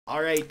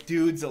All right,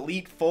 dudes,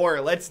 Elite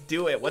Four. Let's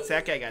do it. What's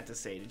that guy got to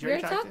say? Did you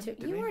already talk to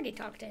him? You already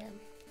talked to him.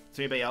 Is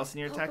there anybody else in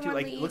here to talk to? Pokemon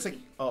Like, it looks like,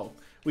 Luigi. oh,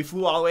 we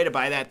flew all the way to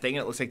buy that thing,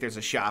 and it looks like there's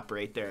a shop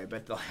right there. I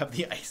bet they'll have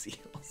the ice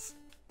heals.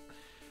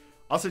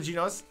 Also, did you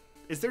notice,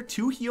 is there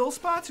 2 heal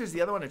spots, or is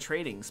the other one a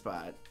trading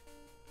spot?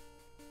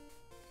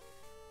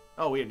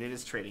 Oh, weird, it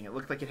is trading. It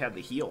looked like it had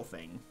the heal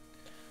thing.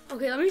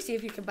 Okay, let me see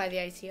if you can buy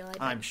the ice heal.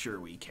 I'm sure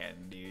we can,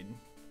 dude.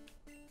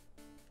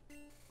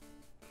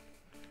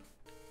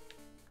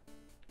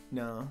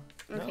 No.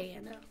 Okay,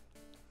 yeah, no.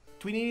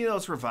 Do we need any of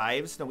those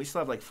revives? No, we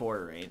still have like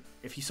 4, right?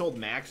 If you sold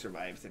max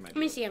revives, they might Let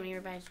me see how many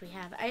revives we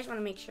have. I just want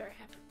to make sure I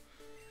have them.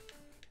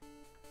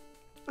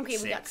 Okay,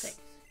 we got 6.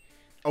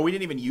 Oh, we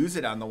didn't even use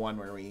it on the one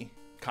where we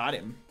caught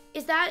him.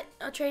 Is that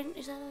a train?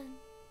 Is that a...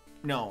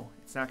 No,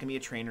 it's not going to be a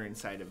trainer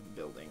inside of the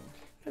building.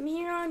 From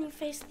here on, you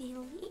face the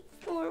Elite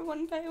Four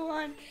one by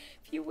one.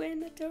 If you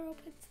win, the door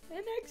opens to the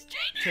next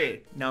trainer.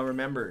 Okay, now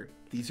remember,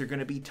 these are going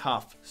to be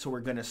tough, so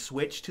we're going to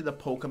switch to the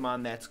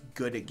Pokemon that's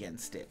good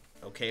against it.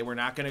 Okay, we're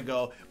not going to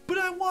go, but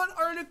I want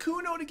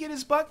Articuno to get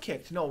his butt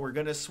kicked. No, we're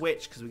going to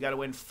switch because we got to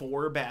win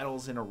 4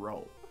 battles in a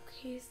row.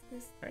 Okay, is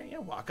this... All right, yeah,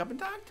 walk up and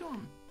talk to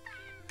him.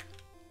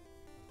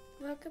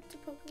 Welcome to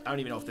Pokemon. I don't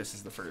even know if this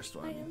is the first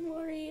one. I am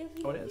Lori of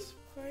Oh, it is.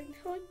 No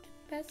one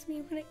can best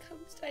me when it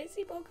comes to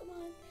icy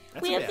Pokemon.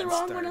 That's We a have the bad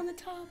wrong start. one on the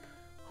top.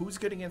 Who's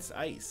good against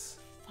ice?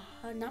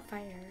 Not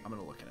fire. I'm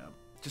going to look it up.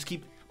 Just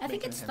keep... I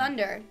think making it's him-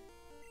 thunder.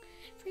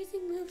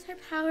 Freezing moves are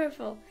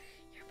powerful.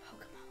 Your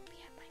Pokemon will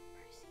be at my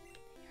mercy when they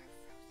are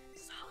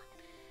frozen solid.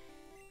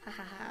 Ha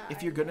ha ha.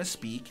 If you're going to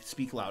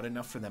speak loud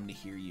enough for them to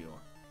hear you.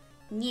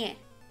 Yeah.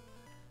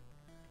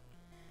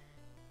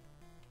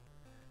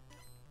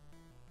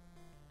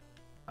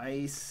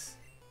 Ice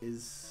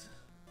is...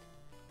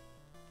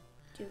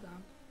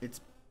 Dugong.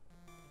 It's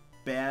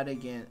bad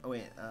against... Oh,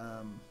 wait.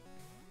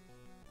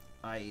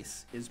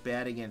 Ice is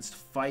bad against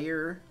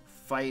fire,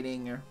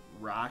 fighting,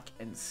 rock,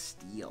 and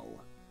steel.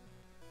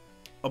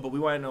 Oh, but we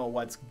want to know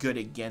what's good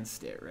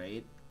against it,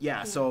 right?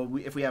 Yeah, so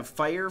if we have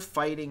fire,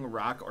 fighting,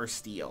 rock, or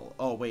steel.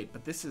 Oh, wait,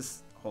 but this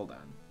is... Hold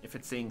on. If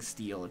it's saying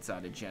steel, it's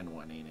out of Gen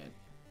 1, ain't it?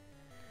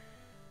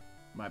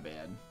 My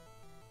bad.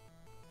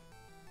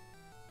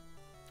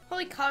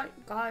 Holy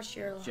gosh,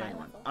 you're high Gen 1.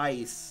 level.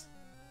 Ice.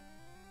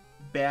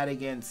 Bad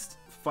against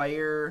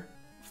fire,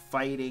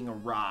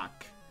 fighting,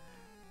 rock.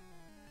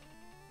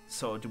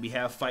 So do we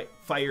have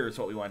fire is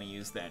what we want to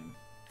use then.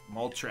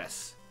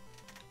 Moltres.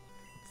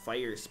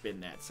 Fire spin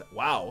that.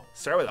 Wow.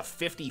 Start with a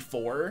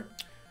 54.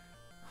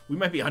 We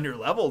might be under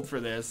leveled for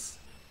this.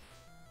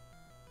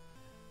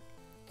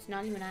 It's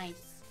not even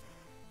ice.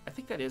 I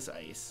think that is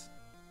ice.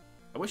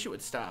 I wish it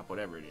would stop,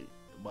 whatever it is.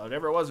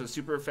 Whatever it was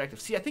super effective.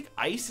 See, I think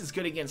ice is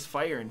good against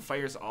fire, and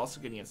fire is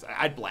also good against...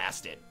 I'd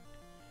blast it.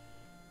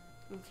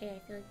 Okay, I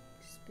feel like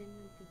spin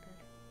would be better.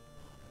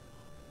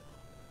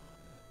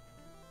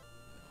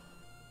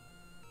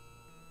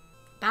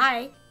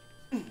 Bye.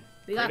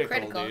 We got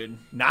critical. Dude.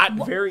 Not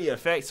very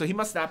effective. So he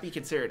must not be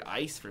considered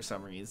ice for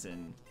some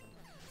reason.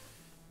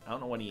 I don't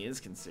know what he is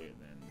considered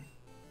then.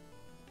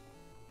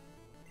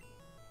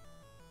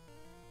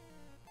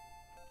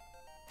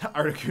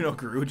 Articuno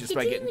grew just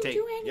by getting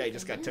taken. Yeah, he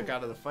just got took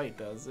out of the fight.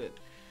 That was it.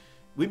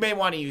 We may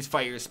want to use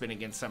Fire Spin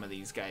against some of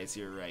these guys.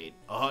 You're right.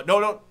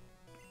 No.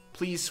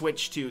 Please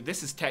switch to...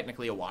 This is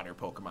technically a water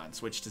Pokemon.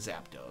 Switch to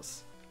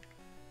Zapdos.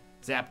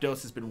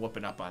 Zapdos has been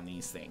whooping up on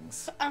these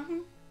things.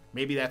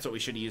 Maybe that's what we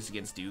should have used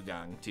against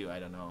Dugong, too. I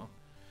don't know.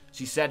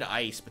 She said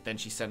ice, but then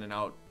she's sending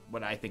out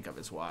what I think of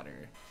as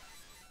water.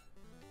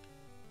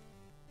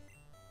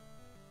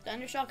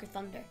 Thundershock or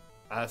Thunder?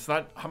 It's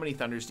not... How many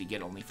Thunders do you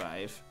get? Only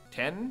 5?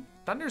 10?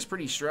 Thunder's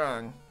pretty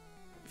strong.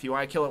 If you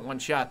want to kill it one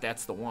shot,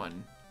 that's the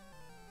one.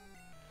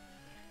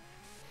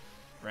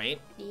 Right?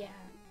 Yeah.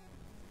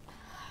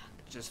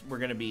 Just, we're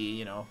going to be,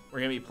 you know... We're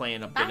going to be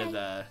playing a bit of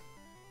the...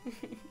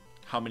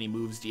 How many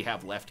moves do you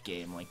have left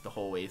game, like, the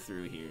whole way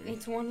through here.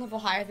 It's one level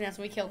higher than us.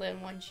 We killed it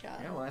in one shot.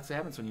 Yeah, well, that's what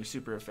happens when you're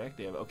super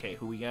effective. Okay,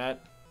 who we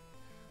got?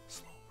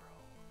 Slowbro.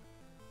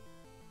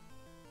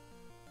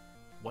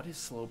 What is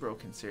Slowbro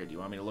considered? Do you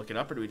want me to look it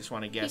up, or do we just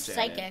want to guess He's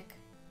at it? psychic.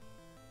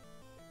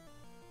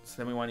 So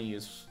then we want to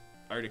use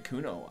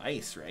Articuno,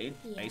 Ice, right?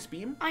 Yeah. Ice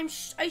Beam? I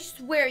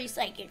swear he's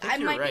psychic. I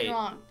you're might right. be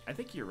wrong. I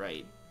think you're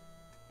right.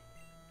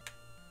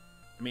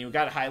 I mean, we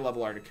got a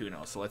high-level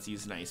Articuno, so let's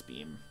use an Ice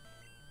Beam.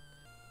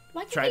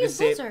 Why can't Try we to use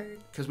save... Blizzard?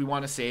 Because we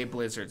want to save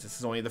Blizzards. This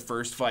is only the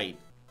first fight.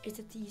 Is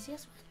it the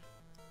easiest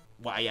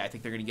Well, yeah, I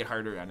think they're going to get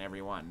harder on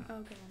every one. one?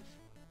 Okay.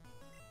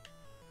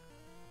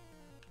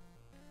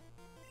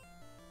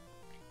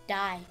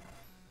 Die.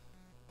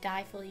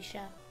 Die,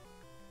 Felicia.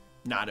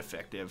 Not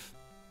effective.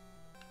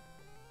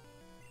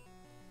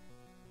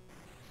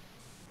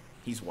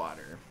 He's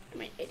water.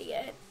 I'm an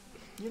idiot.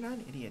 You're not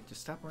an idiot.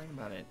 Just stop worrying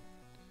about it.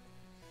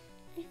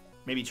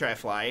 Maybe try a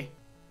fly.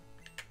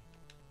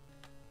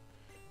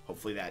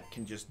 Hopefully that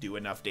can just do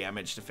enough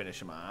damage to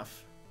finish him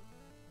off.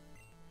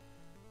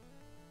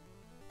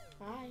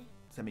 Why?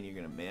 Does that mean you're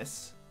going to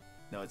miss?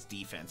 No, it's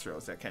defense,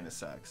 Rose. That kind of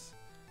sucks.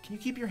 Can you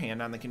keep your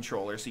hand on the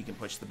controller so you can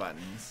push the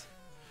buttons?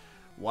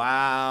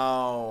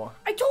 Wow.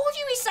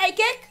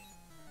 psychic?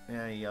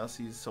 Yeah, he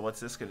also used, so what's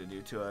this gonna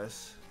do to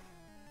us?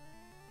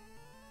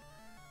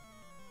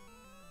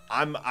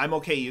 I'm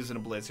okay using a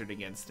blizzard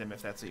against him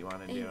if that's what you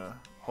want to do.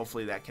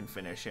 Hopefully that can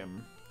finish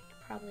him.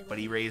 Probably. But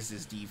he raised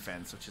his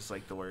defense, which is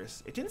like the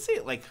worst. It didn't say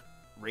it like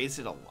raised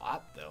it a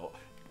lot though.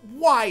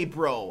 Why,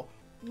 bro?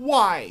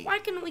 Why? Why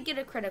couldn't we get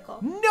a critical?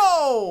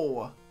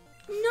 No.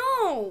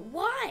 No.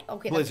 Why?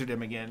 Okay. Blizzard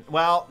him again.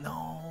 Well,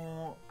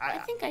 no. I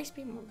think Ice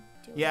Beam will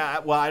do it. Yeah.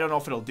 Well, I don't know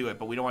if it'll do it,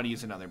 but we don't want to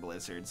use another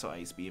blizzard, so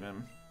Ice Beam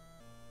him.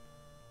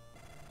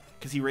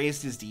 Because he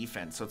raised his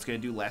defense, so it's gonna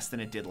do less than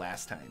it did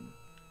last time.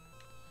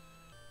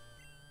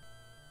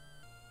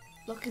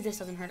 Look, because this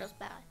doesn't hurt us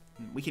bad.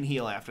 We can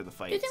heal after the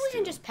fight. Do you think we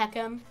can just peck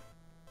him?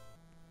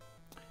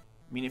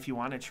 I mean, if you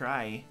want to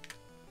try.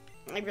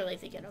 I really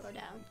think it'll go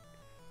down.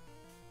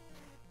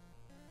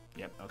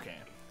 Yep, okay.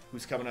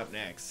 Who's coming up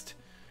next?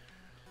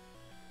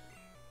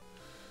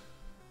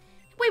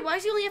 Wait, why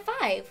is he only at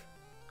 5?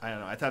 I don't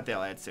know. I thought they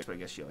all had 6, but I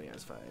guess she only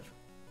has 5.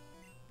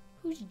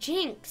 Who's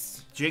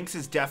Jinx? Jinx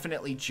is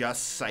definitely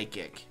just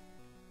psychic.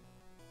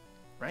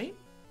 Right?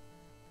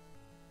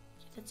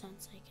 Yeah, that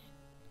sounds psychic.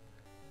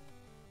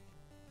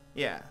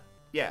 Yeah.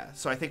 Yeah.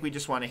 So I think we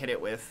just want to hit it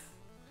with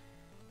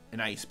an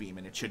ice beam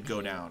and it should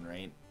go down,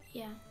 right?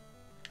 Yeah.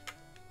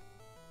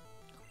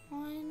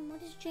 Come on,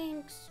 what is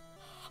Jinx?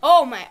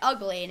 Oh, my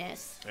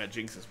ugliness. Yeah,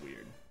 Jinx is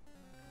weird.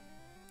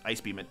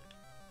 Ice beam it.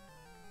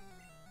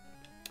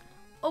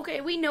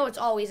 Okay, we know it's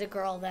always a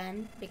girl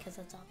then, because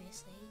that's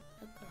obviously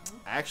a girl.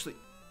 Actually,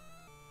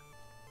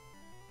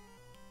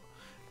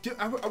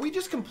 are we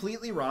just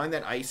completely wrong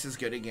that ice is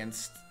good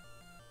against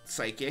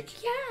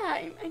psychic? Yeah,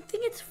 I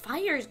think it's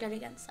fire is good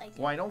against psychic.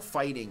 Well, I know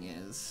fighting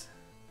is.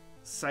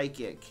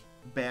 Psychic,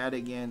 bad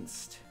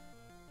against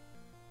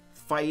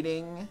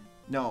fighting.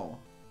 No.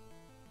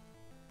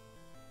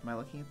 Am I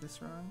looking at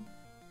this wrong?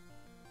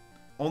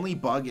 Only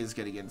bug is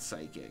good against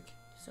psychic.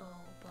 So,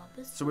 Bob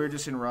is... So we were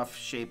just in rough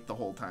shape the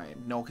whole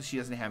time. No, because she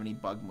doesn't have any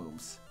bug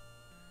moves.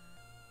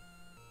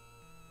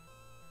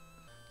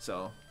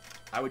 So,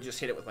 I would just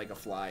hit it with like a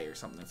fly or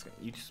something. That's gonna,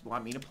 you just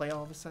want me to play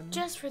all of a sudden?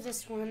 Just for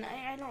this one,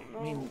 I don't know.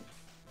 I mean,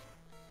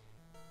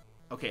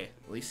 okay,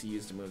 at least you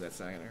used a move that's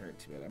not going to hurt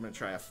too bad. I'm going to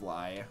try a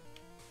fly.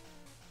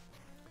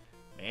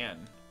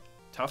 Man,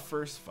 tough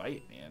first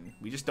fight, man.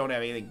 We just don't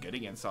have anything good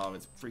against all of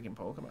its freaking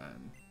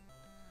Pokemon.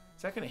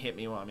 Is that going to hit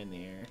me while I'm in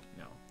the air?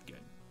 No,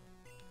 good.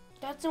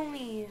 That's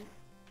only...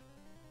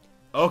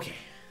 Okay.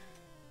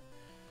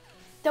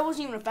 That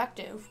wasn't even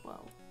effective.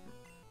 Well.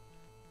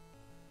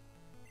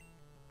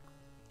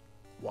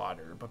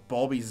 Water, but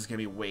Bulbies is going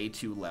to be way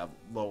too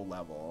low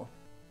level.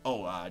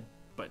 Oh,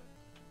 but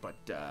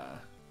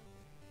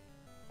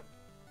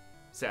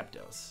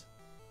Zapdos.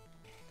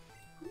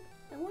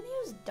 I want to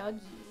use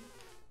Dougie.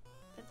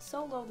 That's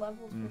so low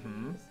level for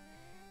these.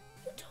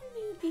 You told me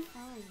it would be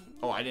fine.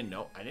 Oh, I didn't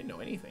know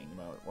anything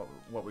about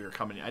what we were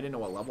coming. I didn't know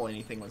what level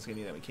anything was going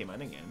to be that we came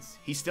in against.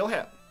 He still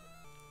had.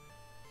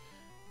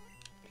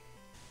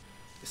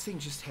 This thing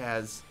just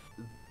has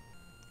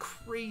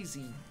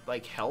crazy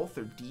like health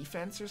or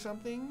defense or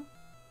something.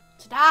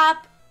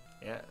 Stop.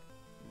 Yeah.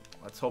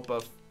 Let's hope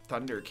a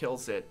thunder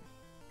kills it.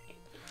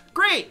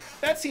 Great.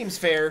 That seems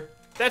fair.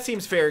 That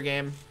seems fair,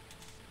 game.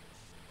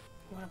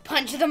 I want to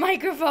punch the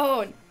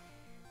microphone.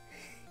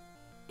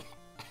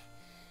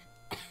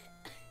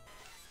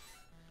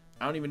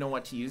 I don't even know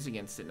what to use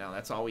against it now.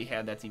 That's all we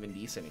had that's even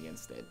decent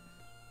against it.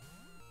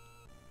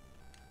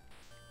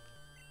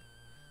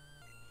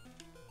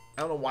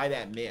 I don't know why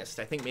that missed.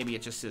 I think maybe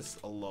it just is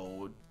a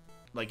low,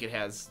 like it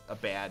has a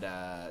bad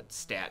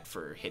stat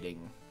for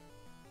hitting.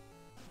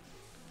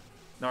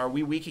 Now, are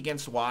we weak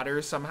against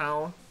water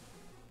somehow?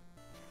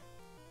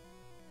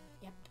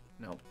 Yep.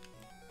 Nope.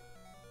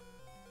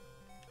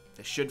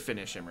 This should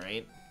finish him,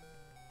 right?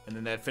 And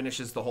then that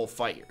finishes the whole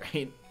fight,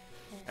 right?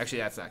 Actually,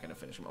 that's not going to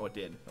finish him. Oh, it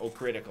did. Oh,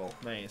 critical.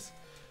 Nice.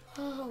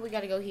 Oh, we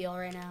got to go heal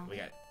right now.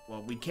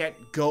 Well, we can't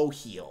go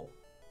heal.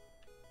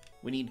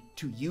 We need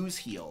to use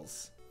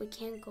heals. We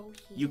can't go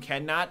heal. You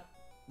cannot.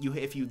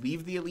 If you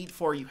leave the Elite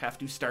Four, you have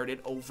to start it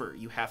over.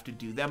 You have to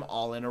do them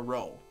all in a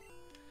row.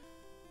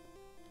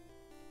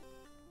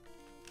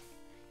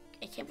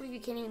 I can't believe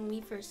you can't even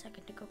leave for a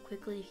second to go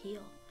quickly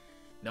heal.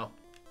 No,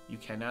 you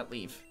cannot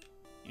leave.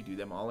 You do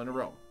them all in a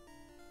row.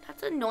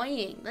 That's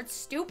annoying. That's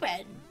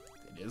stupid.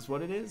 It is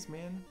what it is,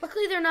 man.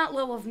 Luckily, they're not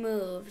low of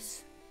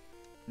moves.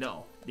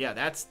 No. Yeah,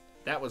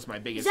 that was my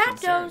biggest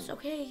Zapdos. concern.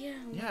 Okay, yeah.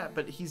 Yeah,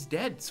 but he's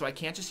dead, so I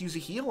can't just use a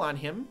heal on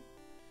him.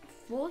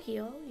 Full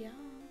heal, yeah.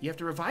 You have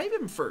to revive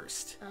him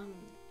first. Um.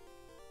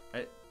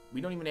 We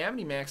don't even have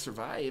any max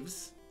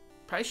revives.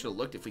 Probably should have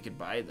looked if we could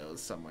buy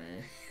those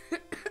somewhere.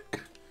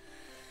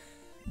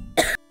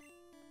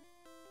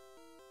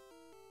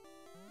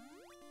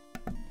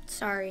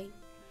 Sorry.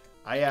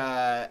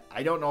 I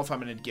don't know if I'm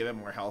gonna give him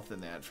more health than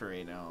that for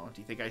right now.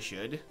 Do you think I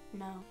should?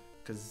 No.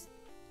 Cause,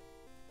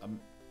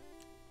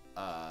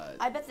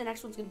 I bet the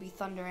next one's gonna be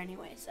Thunder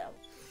anyway. So.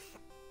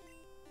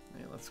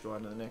 Yeah, let's go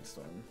on to the next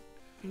one.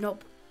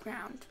 Nope.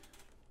 Ground.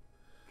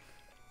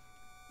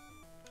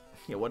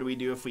 Yeah, what do we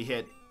do if we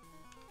hit?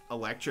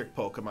 electric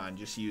Pokemon,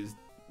 just use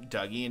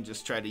Dougie and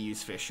just try to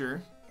use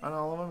Fisher on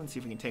all of them and see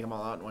if we can take them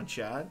all out in one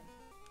shot?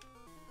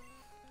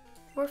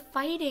 We're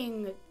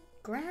fighting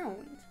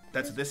ground.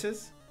 That's what this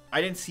is?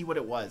 I didn't see what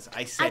it was.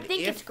 I said I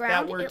think if it's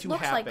ground. that were it to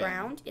looks happen. like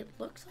ground. It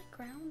looks like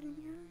ground in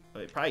here.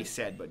 Well, it probably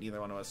said, but neither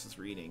one of us is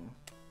reading.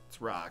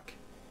 It's rock.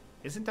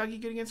 Isn't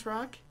Dougie good against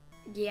rock?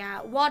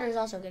 Yeah, water is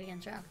also good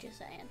against rock, just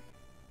saying.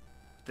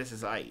 This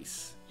is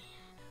ice.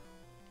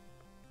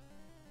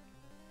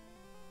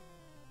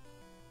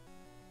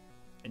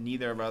 And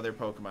neither of our other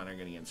Pokemon are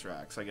good against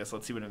rock, so I guess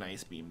let's see what an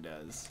Ice Beam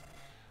does.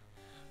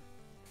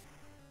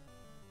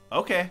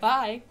 Okay.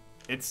 Bye.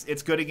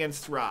 It's good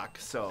against rock,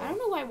 so... I don't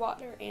know why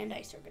water and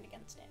ice are good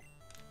against it.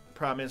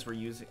 Problem is we're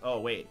using... Oh,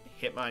 wait.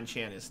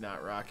 Hitmonchan is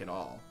not rock at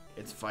all.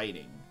 It's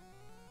fighting.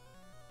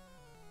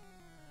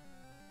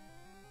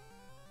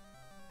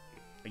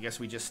 I guess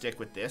we just stick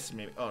with this.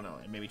 Maybe. Oh, no.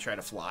 And maybe try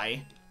to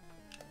fly.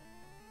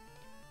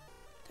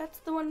 That's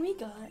the one we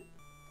got.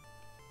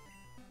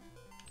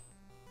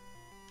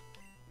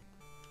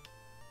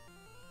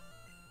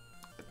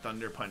 A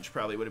Thunder Punch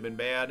probably would have been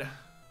bad.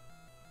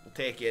 We'll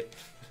take it.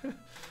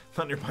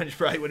 Thunder Punch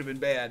probably would have been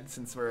bad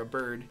since we're a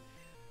bird.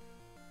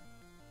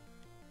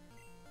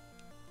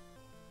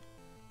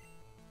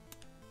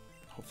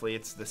 Hopefully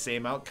it's the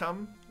same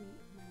outcome.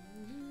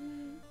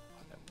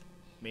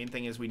 Main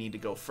thing is we need to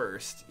go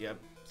first. Yep.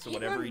 So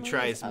whatever he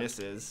tries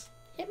misses.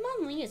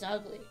 Hitmonlee is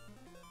ugly.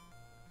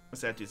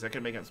 What's that do? Is that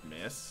going to make us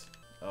miss?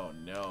 Oh,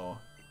 no.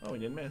 Oh, we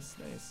didn't miss.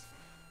 Nice.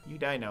 You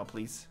die now,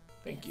 please.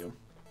 Thank you.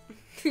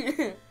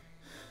 It's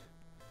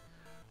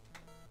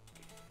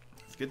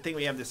a good thing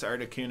we have this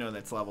Articuno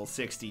that's level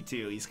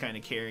 62. He's kind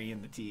of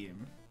carrying the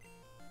team.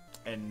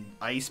 And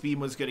Ice Beam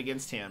was good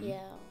against him. Yeah.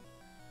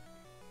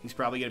 He's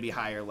probably going to be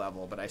higher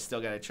level, but I still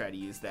got to try to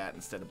use that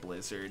instead of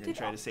Blizzard and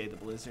try to save the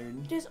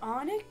Blizzard. Does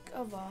Onyx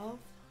evolve?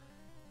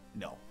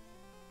 No.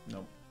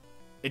 Nope.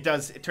 It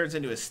does. It turns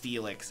into a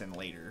Steelix in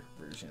later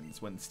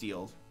versions when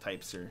Steel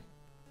types are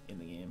in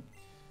the game.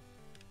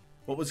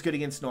 What was good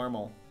against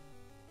normal?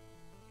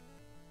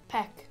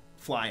 Peck.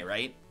 Fly,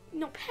 right?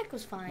 No, Peck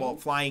was fine. Well,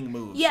 flying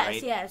moves, yes,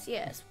 right?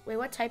 Yes. Wait,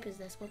 what type is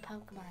this? What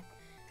Pokemon?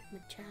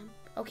 Machamp?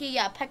 Okay,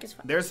 yeah, Peck is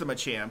fine. There's the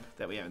Machamp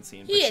that we haven't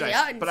seen.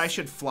 But I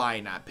should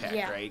fly, not Peck,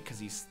 right? Because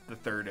he's the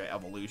third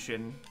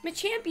evolution.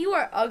 Machamp, you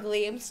are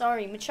ugly. I'm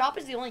sorry. Machop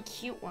is the only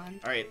cute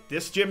one. All right,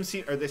 this trainer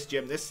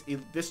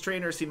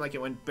seemed like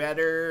it went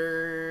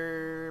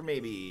better.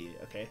 Maybe.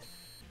 Okay.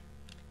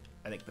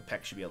 I think the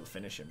Peck should be able to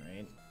finish him,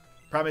 right?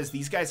 Problem is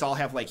these guys all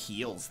have like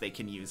heals they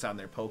can use on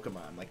their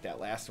Pokemon, like that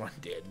last one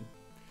did.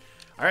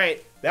 All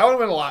right, that one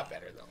went a lot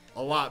better though.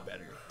 A lot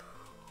better.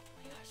 Oh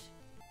my gosh.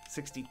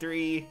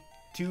 63.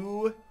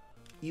 2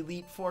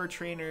 Elite Four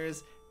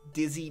trainers,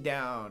 Dizzy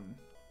down.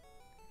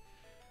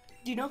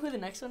 Do you know who the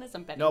next one is?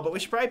 I'm betting. No, but we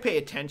should probably pay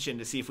attention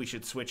to see if we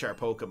should switch our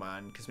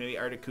Pokemon, because maybe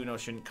Articuno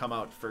shouldn't come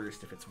out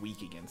first if it's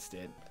weak against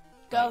it.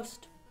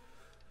 Ghost.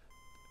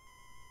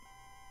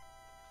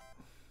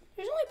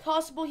 There's only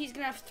possible he's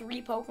going to have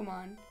 3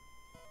 Pokemon.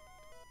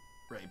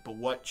 Right, but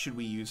what should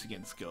we use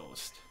against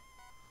Ghost?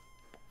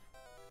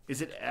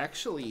 Is it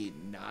actually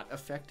not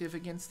effective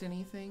against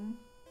anything?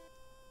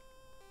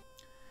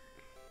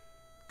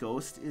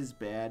 Ghost is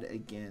bad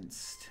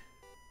against...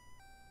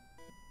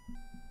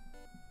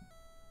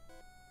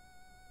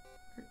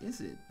 Where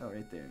is it? Oh,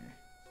 right there.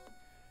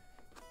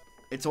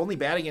 It's only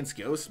bad against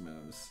ghost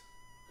moves.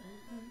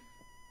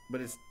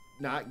 But it's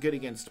not good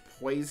against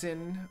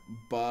poison,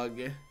 bug,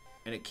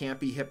 and it can't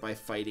be hit by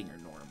fighting or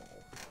normal.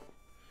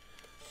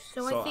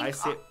 So I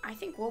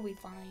think we'll be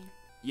fine.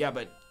 Yeah,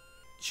 but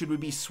should we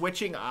be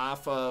switching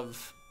off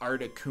of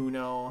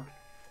Articuno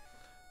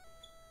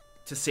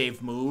to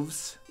save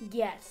moves?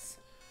 Yes.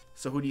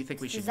 So who do you think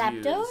we should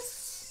Zapdos?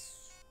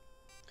 use?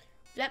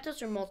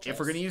 Zapdos or Moltres? If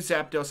we're going to use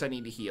Zapdos, I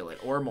need to heal it.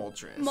 Or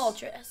Moltres.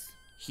 Moltres.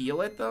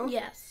 Heal it, though?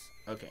 Yes.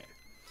 Okay.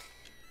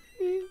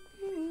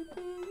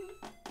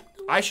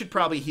 I should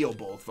probably heal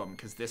both of them,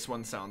 because this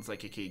one sounds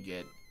like it could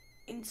get...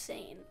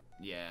 insane.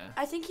 Yeah.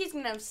 I think he's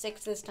going to have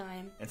 6 this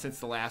time. And since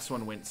the last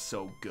one went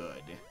so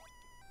good...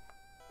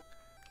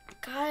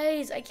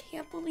 Guys, I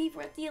can't believe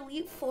we're at the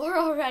Elite Four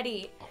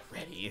already.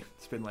 Already?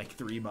 It's been like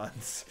 3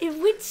 months. It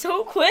went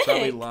so quick.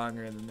 Probably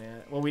longer than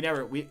that. Well,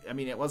 I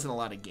mean, it wasn't a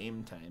lot of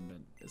game time, but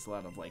it's a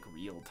lot of, like,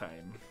 real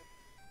time.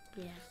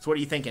 Yeah. So what are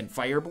you thinking?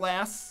 Fire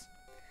Blasts?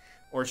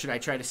 Or should I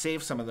try to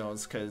save some of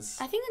those? Because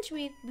I think that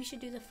we should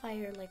do the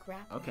fire, like,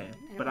 wrap. Okay.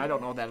 But I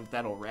don't know that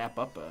that'll wrap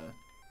up a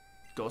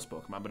ghost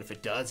Pokemon. But if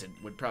it does, it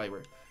would probably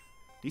work.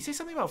 Did you say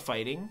something about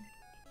fighting?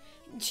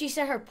 She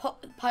said her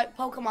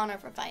Pokemon are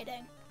for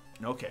fighting.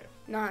 Okay.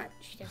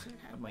 She doesn't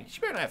have. I'm like,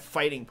 she better not have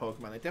fighting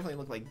Pokemon. They definitely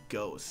look like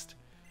Ghost.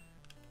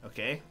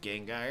 Okay,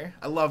 Gengar.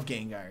 I love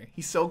Gengar.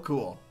 He's so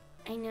cool.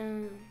 I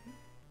know.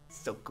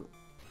 So cool.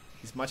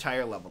 He's much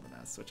higher level than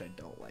us, which I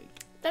don't like.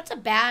 That's a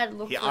bad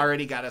look. He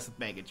already got us with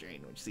Mega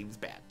Drain, which seems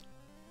bad.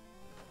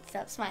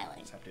 Stop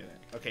smiling. Stop doing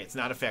that. Okay, it's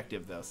not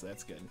effective, though, so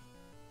that's good.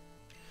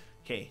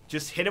 Okay,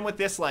 just hit him with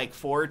this, like,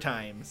 4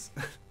 times.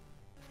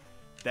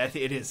 That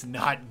it is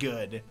not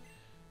good.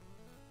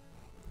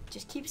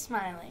 Just keep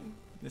smiling.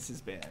 This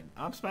is bad.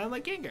 I'm smiling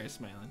like Gengar's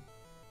smiling.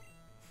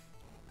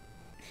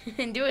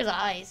 And do his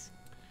eyes.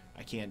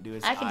 I can't do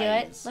his eyes. I can do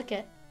it. Look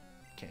it.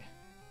 Okay.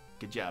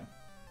 Good job.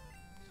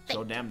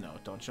 Show them, though.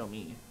 Don't show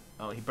me.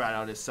 Oh, he brought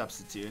out his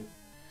substitute.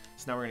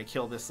 So now we're going to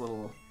kill this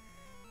little...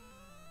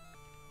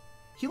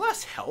 He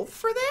lost health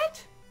for that?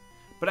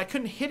 But I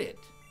couldn't hit it.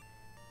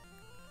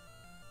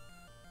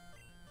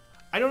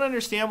 I don't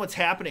understand what's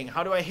happening.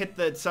 How do I hit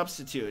the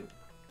substitute?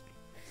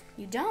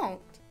 You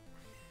don't.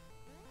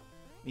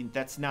 I mean,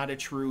 that's not a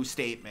true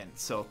statement,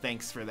 so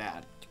thanks for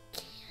that.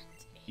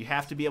 You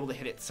have to be able to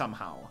hit it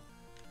somehow.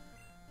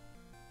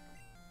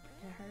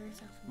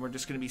 We're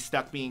just going to be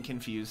stuck being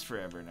confused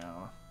forever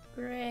now.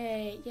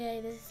 Great.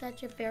 Yay, this is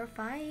such a fair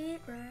fight,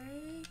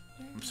 right?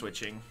 Yeah. I'm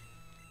switching.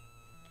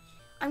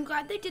 I'm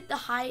glad they did the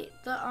highest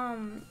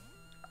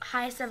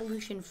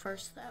evolution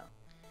first, though.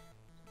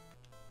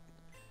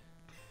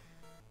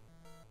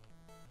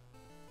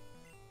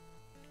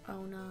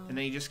 Oh, no. And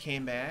then he just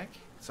came back.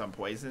 So I'm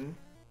poisoned.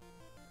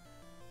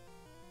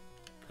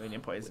 He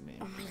didn't poison me.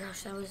 Oh my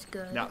gosh, that was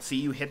good. Now, see,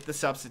 you hit the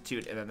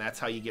substitute, and then that's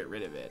how you get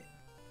rid of it.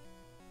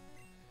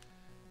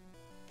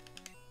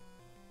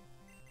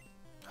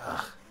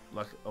 Ugh.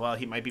 Look, well,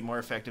 he might be more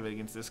effective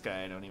against this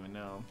guy. I don't even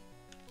know.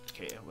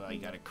 Okay, well, he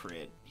got a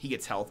crit. He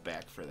gets health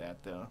back for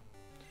that, though.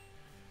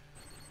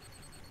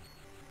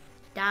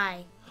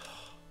 Die.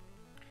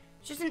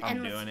 It's just an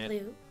endless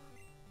loop.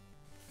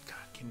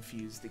 God,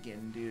 confused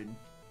again, dude.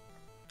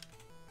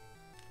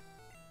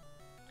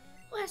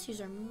 Last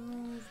user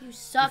move. You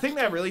suck. The thing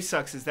that really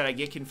sucks is that I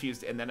get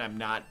confused and then I'm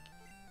not...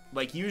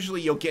 Like,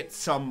 usually you'll get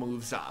some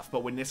moves off,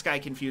 but when this guy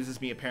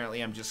confuses me,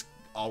 apparently I'm just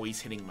always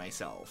hitting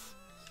myself.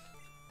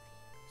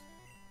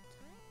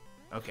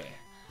 Okay.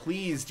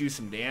 Please do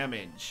some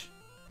damage.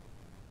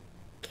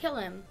 Kill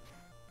him.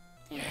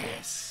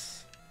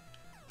 Yes.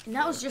 And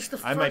that was just the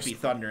first... I might be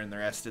thundering the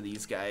rest of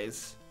these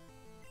guys.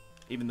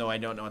 Even though I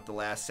don't know what the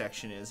last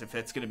section is. If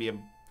it's going to be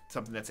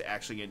something that's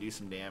actually going to do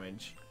some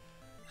damage.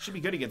 Should be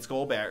good against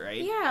Golbat,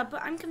 right? Yeah,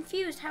 but I'm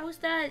confused. How is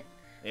that?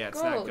 Yeah,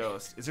 it's not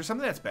Ghost. Is there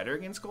something that's better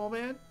against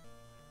Golbat?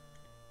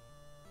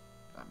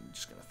 I'm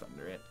just gonna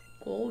thunder it.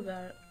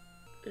 Golbat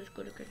is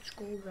good against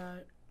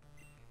Golbat.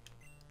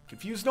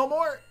 Confused no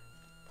more.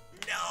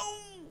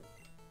 No.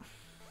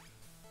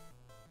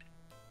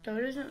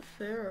 That isn't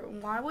fair.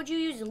 Why would you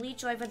use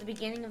Leech Life at the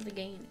beginning of the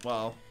game?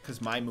 Well,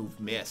 because my move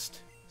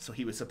missed, so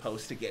he was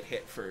supposed to get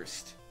hit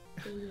first.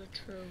 Oh, yeah,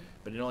 true.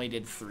 But it only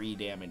did 3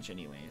 damage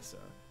anyway, so.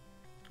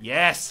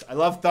 Yes, I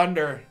love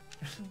thunder.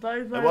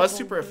 Bye, bye, it was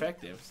super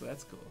effective, so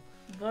that's cool.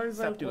 Bye,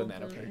 Stop doing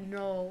that, okay?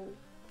 No,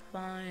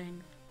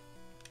 fine.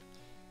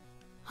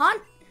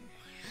 Hunt.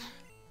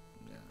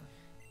 Yeah.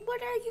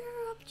 What are you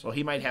up to? Well,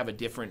 he might have a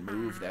different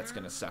move that's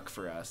gonna suck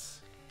for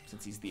us,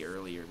 since he's the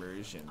earlier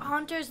version.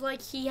 Hunter's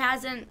like he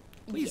hasn't.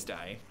 Please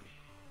die.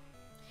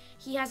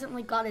 He hasn't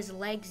like got his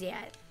legs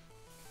yet.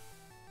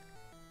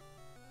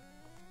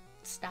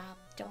 Stop!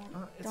 Don't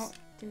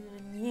do it.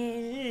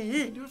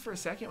 I can do it for a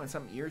second when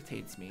something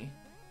irritates me.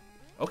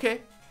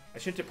 Okay. I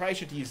probably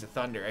should use the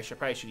thunder.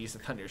 Probably should use the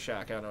thunder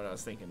shock. I don't know what I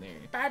was thinking there.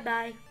 Bye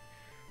bye.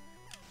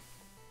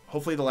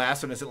 Hopefully the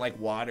last one isn't like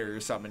water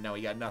or something. No,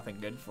 we got nothing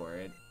good for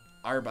it.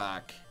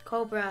 Arbok.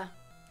 Cobra.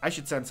 I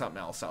should send something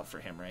else out for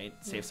him, right?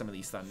 Save some of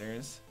these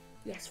thunders.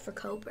 Yes, for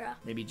Cobra.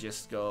 Maybe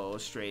just go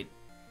straight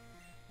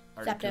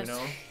Articuno.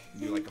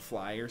 Do like a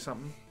fly or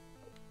something.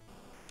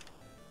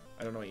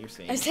 I don't know what you're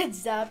saying. I said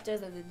Zapdos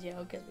as a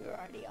joke because we were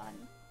already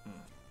on.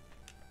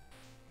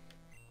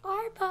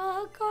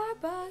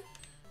 Arbok.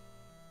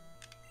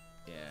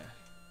 Yeah.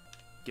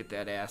 Get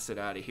that acid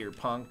out of here,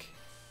 punk.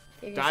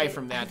 Die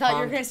from that, I thought punk.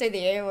 you were going to say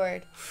the A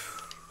word.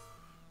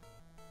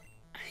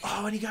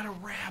 Oh, and he got a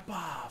wrap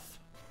off.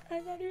 I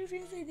thought you were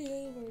going to say the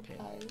A word, Okay.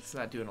 guys. It's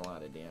not doing a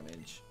lot of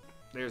damage.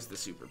 There's the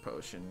super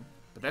potion.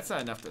 But that's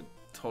not enough to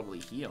totally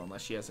heal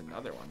unless she has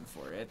another one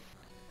for it.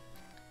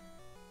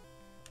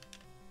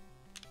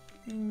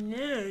 No,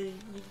 you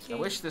can't.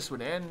 I wish this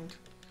would end.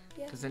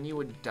 Because then you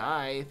would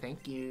die.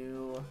 Thank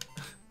you.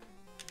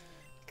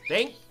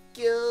 Thank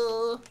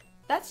you.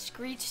 That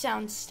screech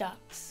sound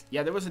sucks.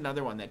 Yeah, there was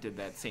another one that did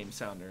that same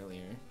sound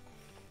earlier.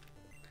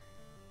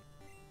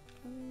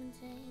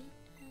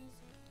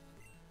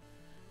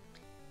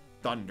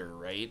 Thunder,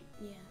 right?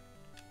 Yeah.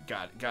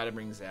 Gotta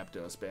bring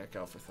Zapdos back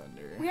out for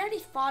Thunder. We already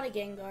fought a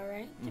Gengar,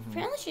 right?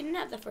 Apparently she didn't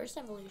have the first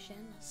evolution.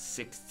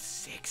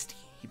 660.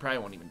 He probably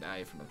won't even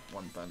die from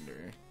one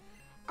Thunder.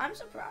 I'm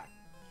surprised.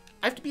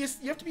 You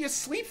have to be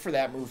asleep for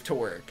that move to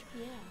work.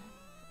 Yeah.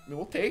 I mean,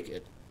 we'll take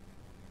it.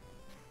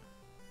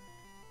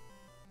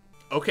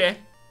 Okay.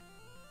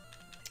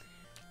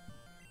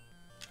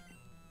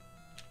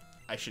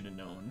 I should have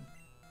known.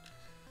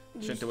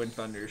 Shouldn't have went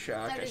Thunder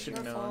Shock. I should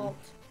have known. Fault.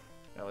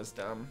 That was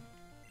dumb.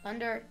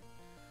 Thunder.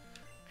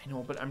 I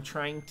know, but I'm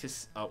trying to...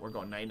 Oh, we're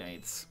going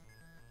Night-Nights.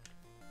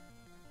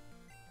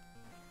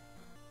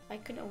 Why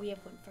couldn't we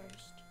have went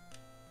first?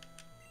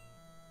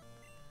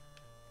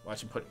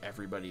 Watch him put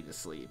everybody to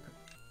sleep.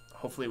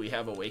 Hopefully we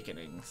have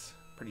Awakenings.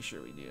 Pretty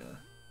sure we do.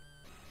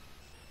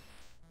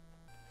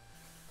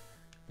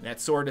 And that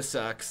sort of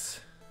sucks,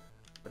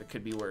 but it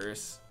could be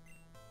worse.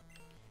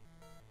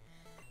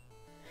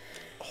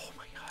 Oh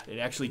my god, it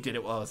actually did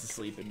it while I was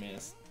asleep and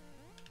missed.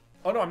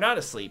 Oh no, I'm not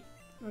asleep.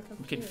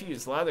 I'm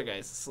confused. A lot of other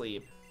guys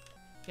asleep.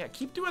 Yeah,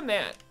 keep doing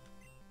that.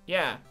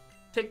 Yeah,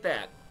 take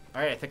that.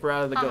 All right, I think we're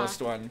out of the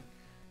ghost one.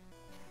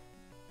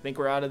 I think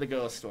we're out of the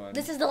ghost one.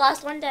 This is the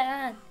last one,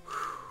 Dad.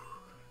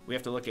 We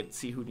have to look at,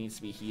 see who needs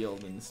to be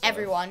healed and stuff.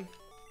 Everyone.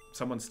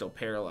 Someone's still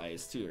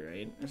paralyzed too,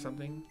 right? Or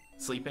something?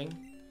 Sleeping?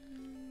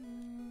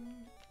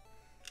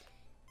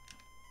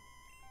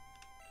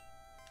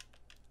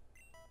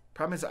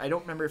 Problem is, I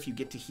don't remember if you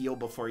get to heal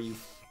before you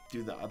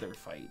do the other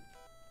fight.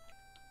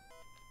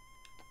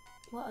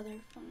 What other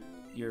fight?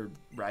 Your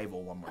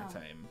rival one more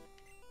time.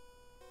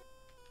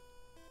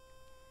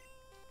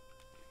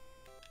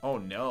 Oh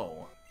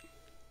no.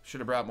 Should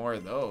have brought more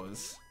of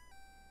those.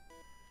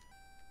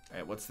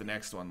 Alright, what's the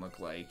next one look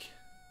like?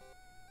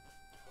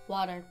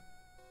 Water.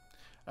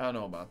 I don't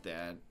know about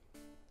that.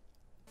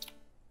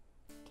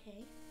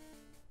 Okay.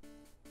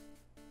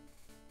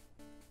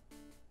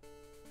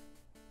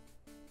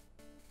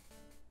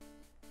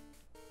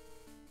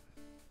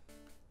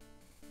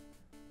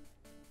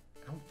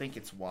 I don't think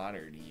it's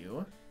water, do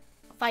you?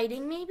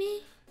 Fighting,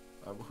 maybe?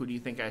 Who do you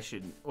think I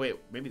should... Wait,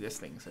 maybe this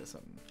thing says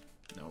something.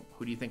 No.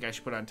 Who do you think I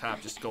should put on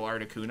top? Just go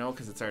Articuno,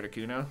 because it's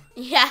Articuno?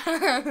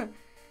 Yeah.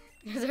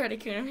 It's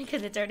Articuno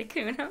because it's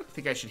Articuno.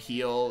 Think I should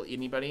heal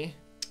anybody?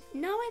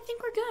 No, I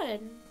think we're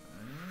good.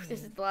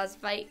 This is the last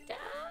fight.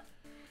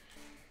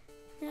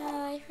 No,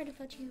 I heard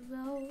about you,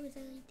 Rose.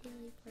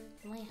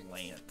 Lance.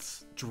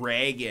 Lance.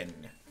 Dragon.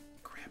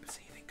 Crap, is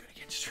anything good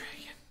against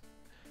Dragon?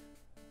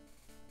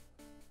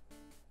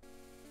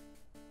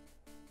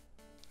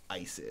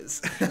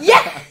 Ices.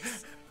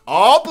 Yes!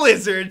 All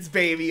blizzards,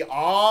 baby.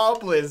 All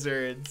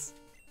blizzards.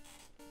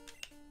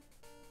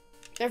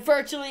 They're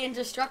virtually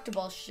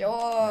indestructible, sure.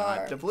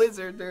 Not the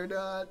blizzard, they're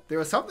not. There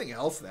was something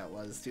else that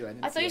was, too.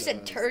 I thought you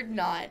said turd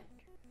knot.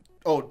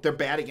 Oh, they're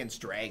bad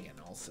against Dragon,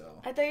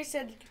 also. I thought you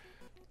said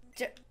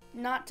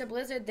not to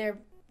blizzard,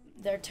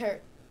 they're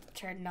turd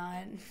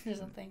knot or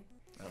something.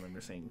 I don't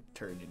remember saying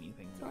turd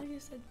anything. As long as you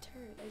said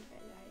turd.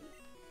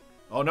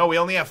 Oh, no, we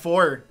only have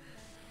 4.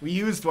 We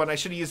used one. I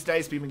should have used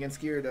Ice Beam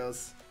against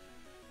Gyarados.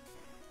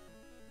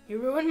 You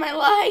ruined my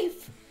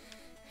life.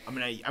 I'm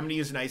gonna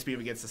use an Ice Beam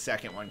against the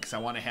second one because I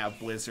want to have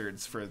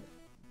blizzards for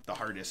the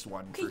hardest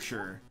one for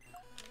sure.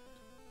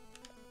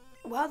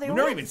 Wow, we've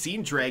never even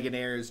seen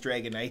Dragonairs,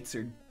 Dragonites,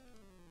 or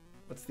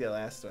what's the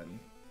last one?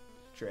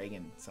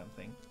 Dragon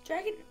something.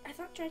 I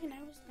thought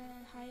Dragonite was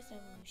the highest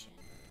evolution.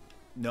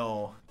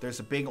 No, there's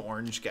a big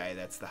orange guy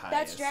that's the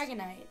highest. That's Dragonite,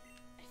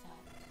 I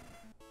thought.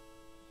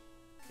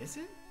 Is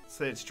it?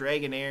 So it's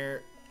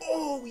Dragonair.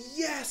 Oh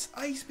yes,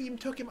 Ice Beam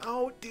took him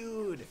out,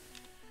 dude.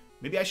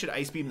 Maybe I should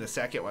Ice Beam the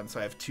second one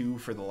so I have 2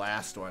 for the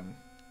last one.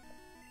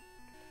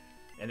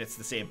 And it's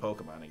the same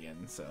Pokemon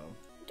again, so.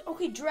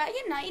 Okay,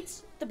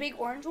 Dragonites, the big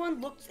orange one,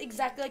 looks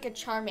exactly like a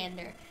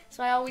Charmander.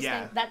 So I always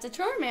think that's a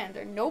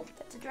Charmander. Nope,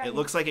 that's a Dragonite. It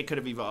looks like it could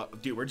have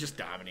evolved. Dude, we're just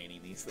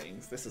dominating these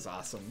things. This is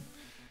awesome.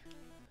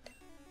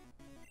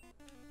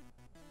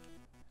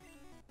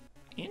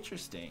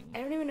 Interesting. I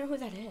don't even know who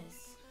that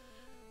is.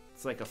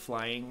 It's like a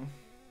flying...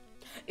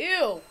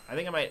 Ew! I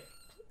think I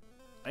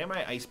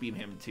might Ice Beam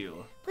him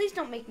too. Please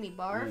don't make me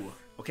barf. Ooh.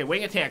 Okay,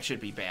 Wing Attack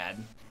should be bad.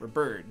 We're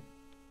Bird.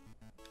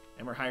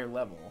 And we're higher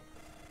level.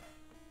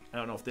 I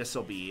don't know if this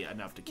will be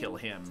enough to kill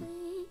him.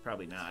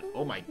 Probably not.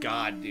 Oh my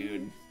god,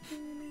 dude.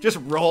 Just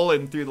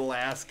rolling through the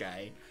last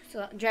guy.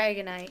 So,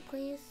 Dragonite,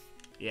 please.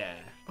 Yeah.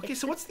 Okay,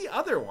 so what's the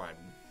other one?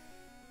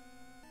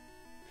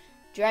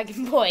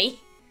 Dragon Boy.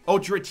 Oh,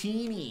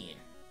 Dratini.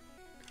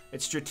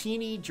 It's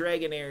Dratini,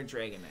 Dragonair,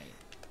 Dragonite.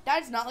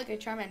 That's not like a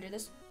Charmander.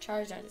 This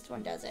Charizard, this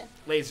one does it.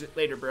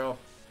 Later, bro.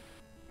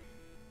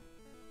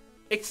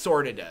 It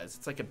sort of does.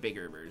 It's like a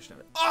bigger version of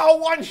it. Oh,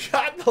 one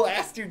shot the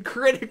last dude.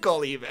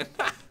 Critical, even.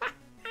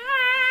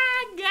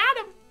 Got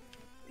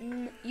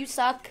him. You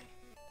suck.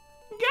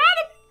 Got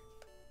him.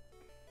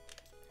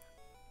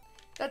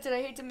 That's it.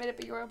 I hate to admit it,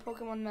 but you're a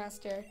Pokemon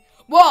master.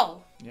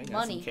 Whoa! Yeah, got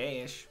money. Some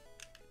cash.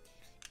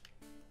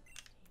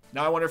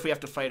 Now I wonder if we have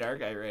to fight our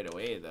guy right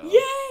away, though.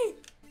 Yay!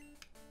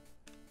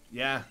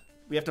 Yeah,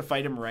 we have to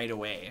fight him right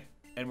away.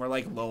 And we're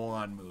like low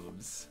on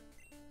moves.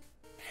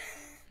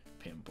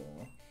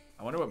 Pimple.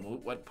 I wonder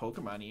what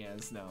Pokemon he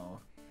has now.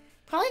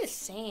 Probably the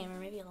same, or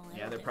maybe a little.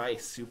 Yeah, they're probably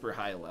super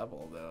high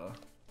level though.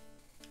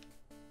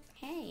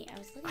 Hey, I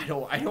was looking.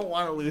 I don't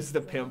want to lose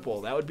the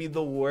Pimple. That would be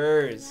the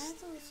worst.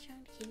 That's always trying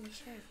to keep me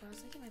sharp. I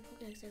was looking at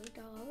my Pokedex. I looked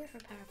all over for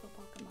powerful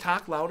Pokemon.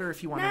 Talk louder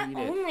if you want to read it.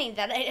 Not only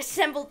that, I'd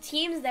assemble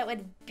teams that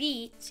would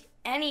beat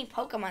any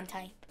Pokemon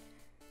type.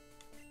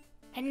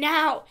 And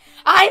now,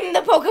 I'm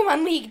the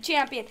Pokemon League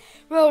champion.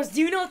 Rose,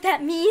 do you know what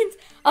that means?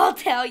 I'll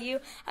tell you.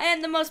 I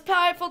am the most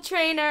powerful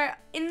trainer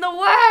in the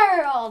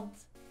world.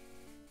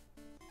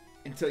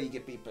 Until you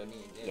get beat by me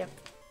again. Yep.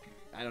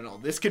 I don't know.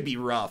 This could be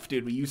rough,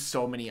 dude. We use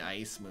so many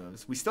ice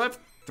moves. We still have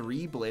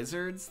 3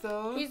 blizzards,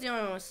 though. He's the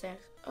only one with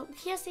 6. Oh,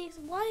 he has 6.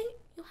 Why?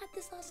 You had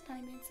this last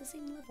time, and it's the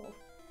same level.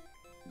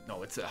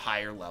 No, it's a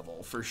higher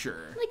level for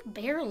sure. Like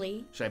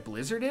barely. Should I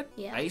blizzard it?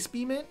 Yeah. Ice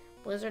beam it?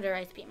 Blizzard or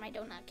ice beam, I do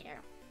not care.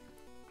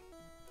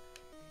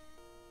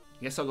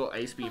 I guess I'll go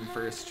ice beam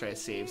first. Try to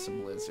save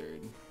some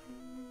blizzard.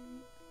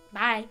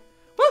 Bye.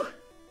 Woo!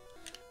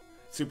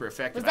 Super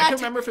effective. I can't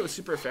remember if it was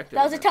super effective.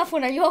 That was a tough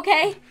one. Are you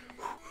okay?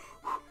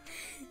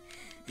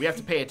 We have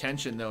to pay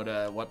attention though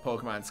to what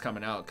Pokemon's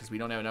coming out because we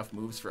don't have enough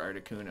moves for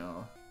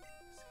Articuno.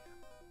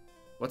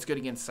 What's good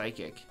against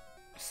Psychic?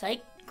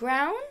 Psych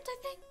ground, I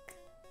think.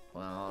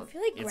 Well, I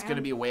feel like it's going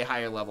to be a way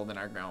higher level than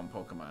our ground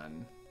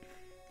Pokemon.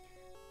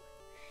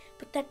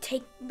 But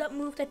that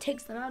move that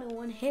takes them out in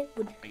one hit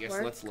would I guess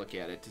work. let's look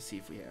at it to see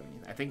if we have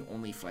any. I think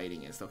only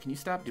fighting is though. Can you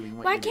stop doing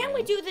what Why you're doing? can't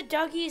we do the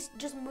Dougie's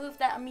just move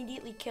that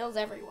immediately kills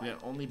everyone? Yeah,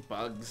 only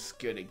Bug's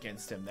good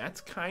against him.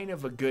 That's kind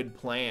of a good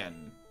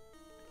plan.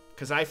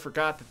 Because I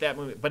forgot that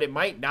move... But it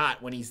might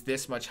not when he's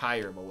this much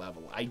higher of a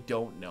level. I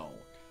don't know.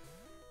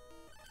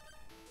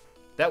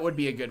 That would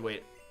be a good way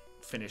to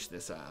finish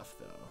this off,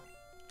 though.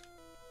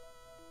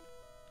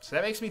 So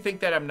that makes me think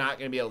that I'm not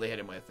going to be able to hit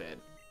him with it.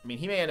 I mean,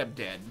 he may end up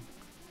dead.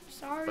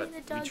 Sorry, but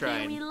the Dougie, we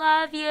tried. we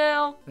love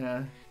you.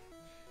 Yeah.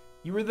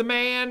 You were the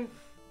man.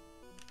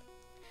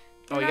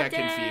 Oh, he got Not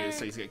dead. confused,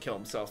 so he's going to kill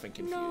himself in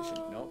confusion.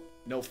 No. Nope.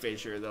 No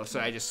fissure, though. So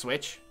I just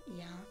switch?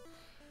 Yeah.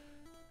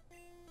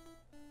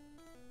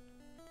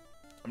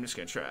 I'm just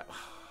going to try.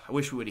 I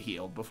wish we would have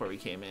healed before we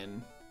came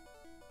in.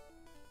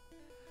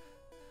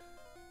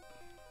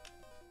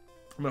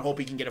 I'm going to hope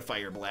he can get a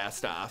Fire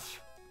Blast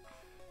off.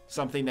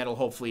 Something that'll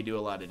hopefully do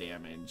a lot of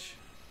damage.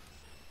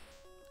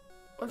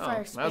 Or Oh,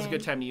 fire that was a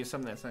good spin. time to use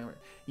something that's not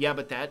working. Yeah,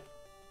 but that...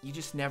 You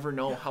just never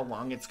know how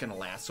long it's going to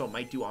last, so it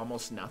might do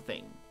almost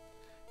nothing.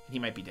 He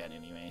might be dead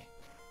anyway.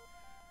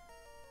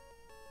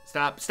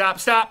 Stop, stop,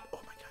 stop! Oh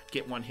my god,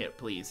 get one hit,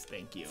 please.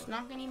 Thank you. It's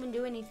not gonna even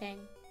do anything.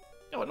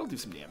 No, it'll do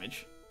some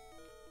damage.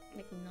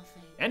 Like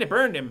nothing. And it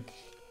burned him.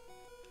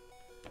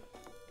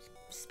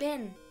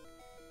 Spin.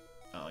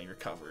 Oh, he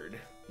recovered.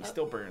 He's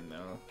still burned,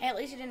 though. Hey, at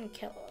least he didn't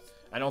kill us.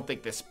 I don't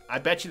think this... I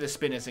bet you the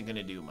spin isn't going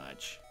to do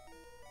much.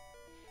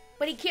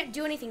 But he can't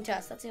do anything to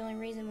us. That's the only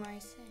reason why I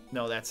say.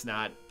 No, that's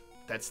not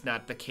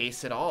the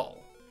case at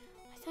all.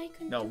 I thought you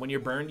couldn't. No, when you're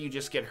burned, you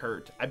just get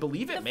hurt. I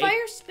believe it The may...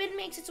 fire spin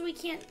makes it so we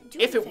can't do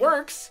If anything. it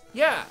works,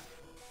 yeah.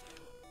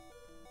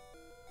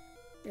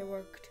 It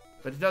worked.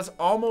 But it does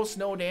almost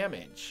no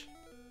damage.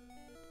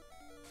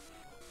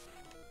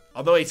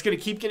 Although he's going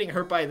to keep getting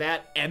hurt by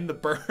that and the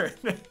burn.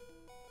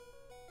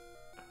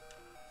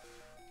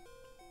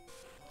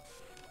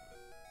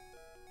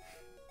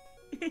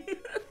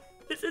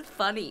 This is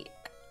funny.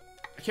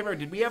 I can't remember,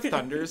 did we have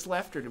Thunders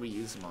left or did we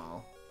use them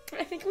all?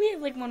 I think we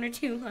have like one or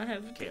two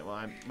left. Okay, well,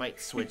 I might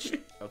switch.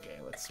 Okay,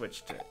 let's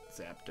switch to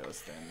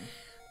Zapdos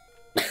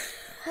then.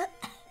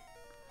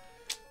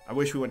 I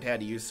wish we wouldn't have had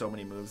to use so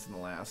many moves in the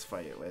last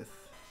fight with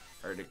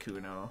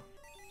Articuno.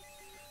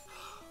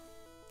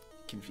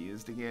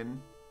 Confused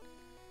again.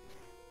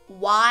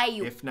 Why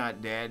you? If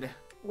not dead.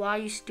 Why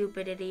you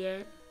stupid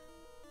idiot?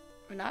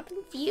 We're not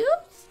confused,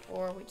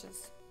 or we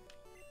just.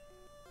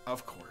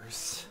 Of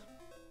course.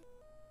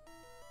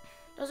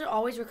 Does it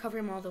always recover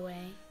him all the way?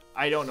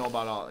 I don't know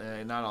about all,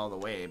 not all the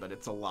way, but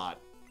it's a lot.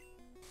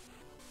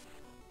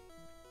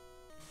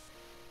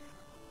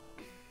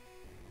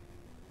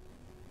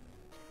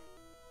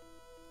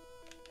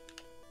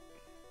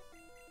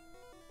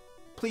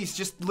 Please,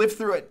 just live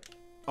through it.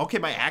 Okay,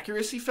 my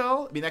accuracy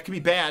fell? I mean, that could be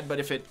bad, but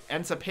if it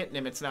ends up hitting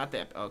him, it's not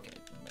that... Okay,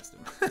 I missed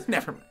him.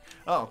 Never mind.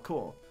 Oh,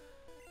 cool.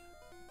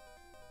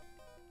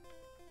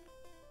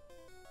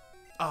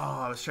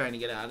 Oh, I was trying to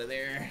get out of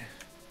there.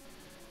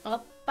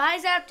 Oh, bye,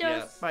 Zapdos.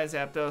 Yeah, bye,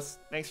 Zapdos.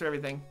 Thanks for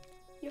everything.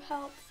 You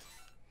helped.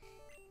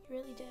 You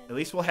really did. At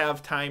least we'll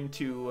have time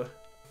to...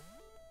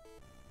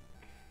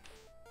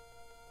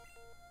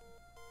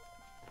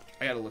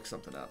 I gotta look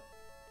something up.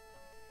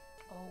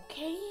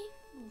 Okay.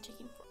 I'm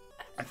taking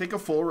forever. I think a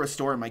full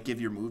restore might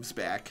give your moves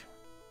back.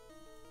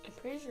 I'm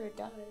pretty sure it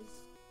does.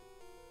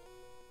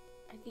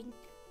 I think.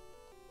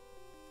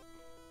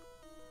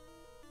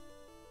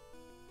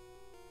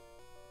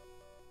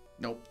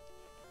 Nope.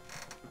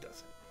 It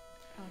doesn't.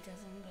 Oh, it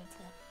doesn't. That's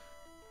it.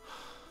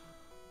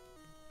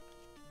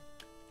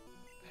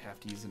 I have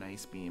to use an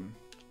ice beam.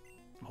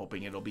 I'm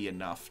hoping it'll be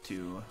enough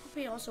to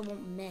We also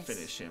won't miss.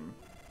 finish him.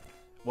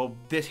 Well,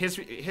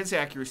 his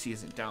accuracy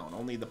isn't down.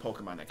 Only the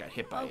Pokemon that got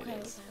hit by Okay, it okay,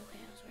 is. okay.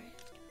 I was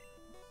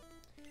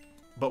right.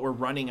 But we're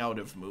running out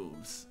of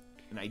moves,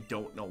 and I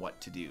don't know what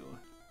to do.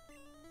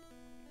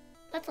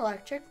 That's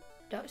electric.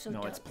 So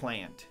No, it's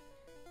plant.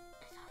 I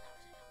thought that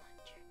was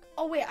electric.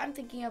 Oh wait, I'm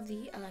thinking of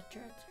the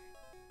electric.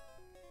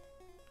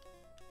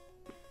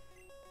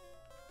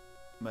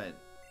 But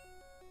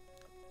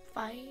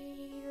Fire.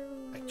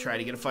 I try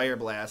to get a Fire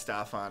Blast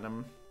off on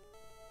him.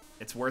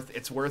 It's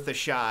worth a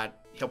shot.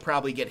 He'll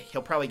probably get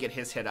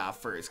his hit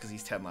off first because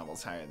he's 10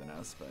 levels higher than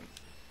us. But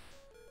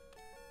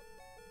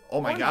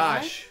oh my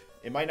gosh,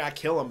 it might not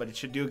kill him, but it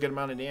should do a good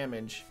amount of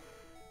damage.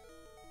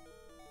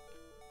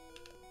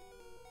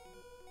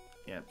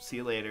 Yep. See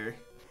you later.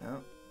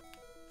 Oh.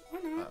 Or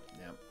not.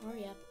 Yep. Or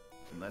yep.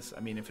 Unless, I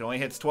mean, if it only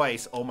hits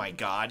twice. Oh my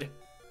god.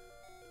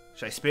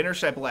 Should I spin or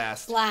should I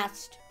blast?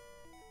 Blast.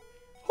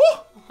 Whew!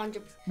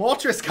 100%.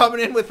 Moltres coming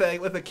in with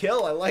a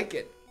kill. I like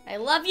it. I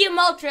love you,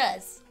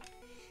 Moltres.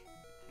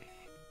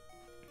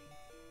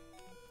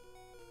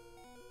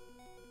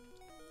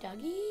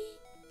 Dougie?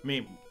 I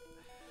mean,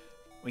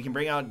 we can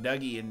bring out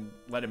Dougie and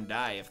let him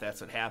die if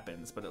that's what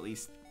happens, but at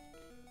least...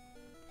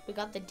 We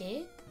got the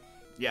dig?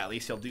 Yeah, at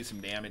least he'll do some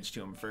damage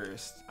to him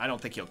first. I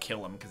don't think he'll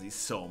kill him because he's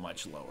so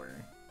much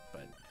lower,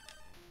 but...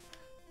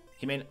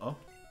 He may... Oh,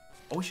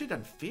 we should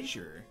have done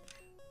Fissure.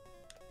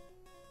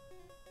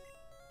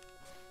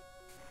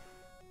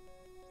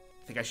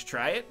 Think I should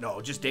try it?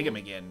 No, just dig him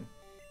again.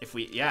 If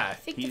we... Yeah,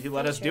 he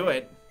let us do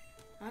it.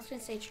 I was going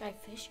to say try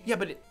Fissure. Yeah,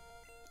 but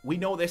we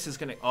know this is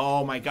going to...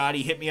 Oh my god,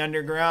 he hit me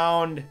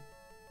underground.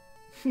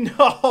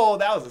 No,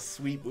 that was a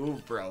sweet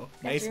move, bro.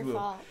 That's nice your move.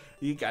 fault.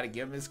 You gotta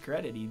give him his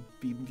credit. He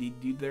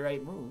did the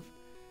right move.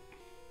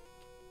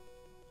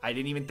 I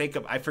didn't even think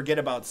of... I forget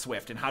about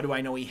Swift, and how do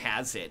I know he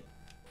has it?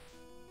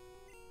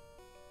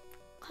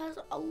 Because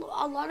a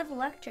lot of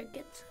electric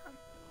gets him.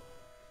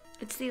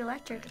 It's the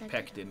electric.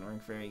 Peck didn't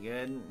work very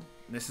good.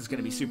 This is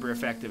gonna be super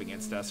effective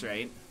against us,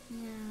 right? Yeah.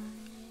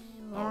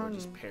 Oh, we're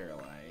just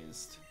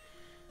paralyzed.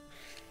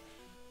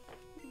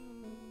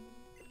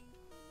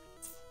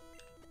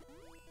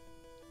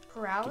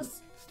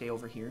 Paralysis? Stay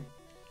over here.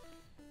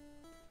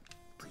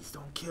 Please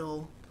don't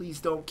kill. Please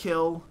don't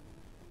kill.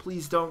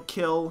 Please don't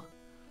kill.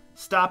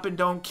 Stop and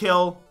don't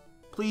kill.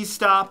 Please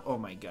stop. Oh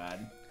my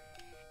god.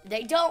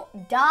 They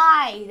don't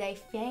die. They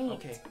faint.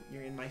 Okay,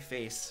 you're in my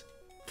face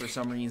for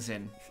some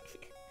reason.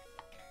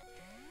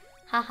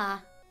 Haha.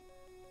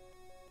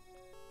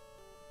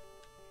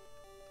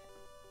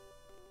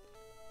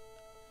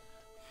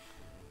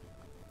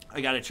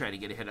 I gotta try to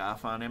get a hit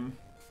off on him.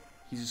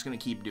 He's just gonna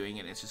keep doing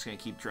it. It's just gonna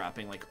keep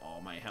dropping like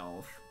all my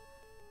health.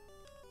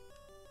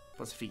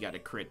 Plus, if he got a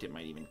crit, it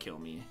might even kill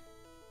me.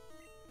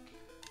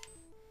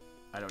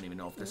 I don't even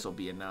know if this will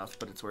be enough,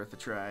 but it's worth a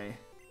try.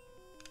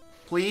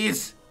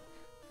 Please!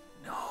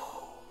 No.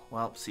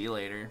 Well, see you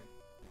later.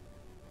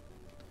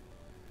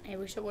 I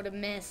wish I would have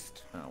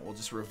missed. We'll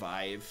just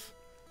revive.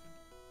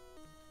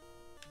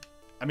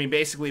 I mean,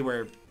 basically,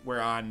 we're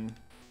on...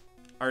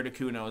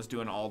 Articuno is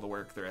doing all the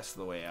work the rest of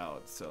the way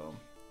out, so...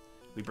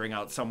 We bring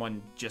out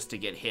someone just to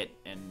get hit,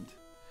 and...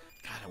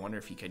 God, I wonder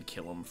if he could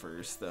kill him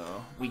first,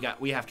 though.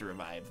 We have to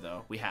revive,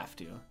 though. We have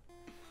to.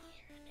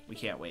 We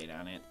can't wait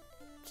on it.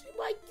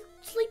 Why,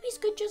 Sleepy's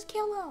could just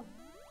kill him.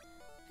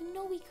 I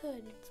know we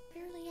could. It's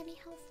barely any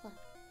health left.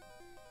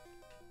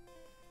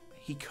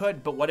 He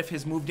could, but what if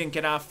his move didn't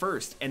get off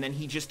first, and then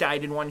he just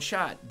died in one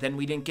shot? Then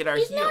we didn't get our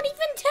heal. He's not even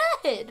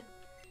dead.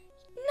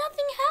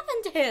 Nothing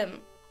happened to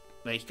him.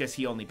 Like, because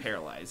he only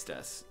paralyzed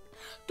us.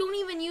 Don't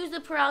even use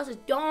the paralysis.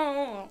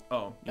 Don't.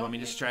 Oh, you want me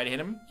to just try to hit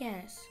him?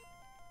 Yes.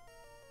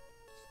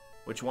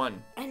 Which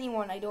one?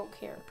 Anyone, I don't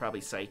care.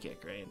 Probably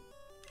Psychic, right?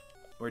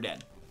 We're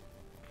dead.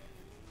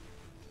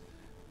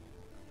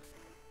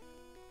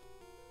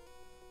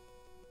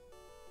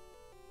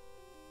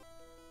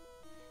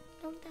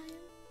 Don't die.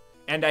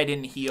 And I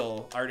didn't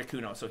heal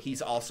Articuno, so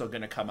he's also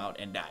going to come out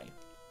and die.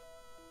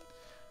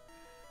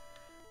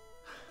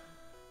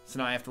 So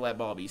now I have to let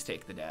Bulbies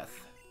take the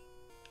death.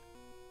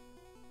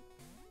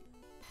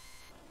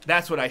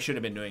 That's what I should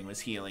have been doing, was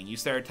healing. You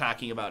started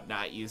talking about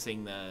not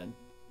using the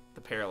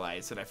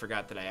paralyze, and I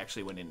forgot that I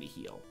actually went in to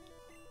heal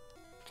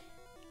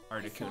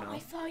Articuno. I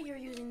thought you were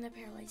using the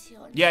paralyze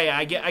heal. Yeah,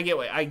 I get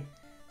what I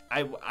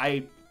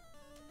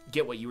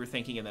get what you were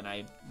thinking, and then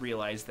I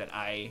realized that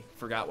I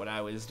forgot what I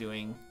was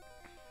doing.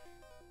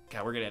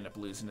 God, we're gonna end up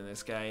losing to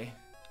this guy.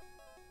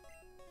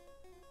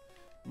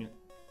 I mean,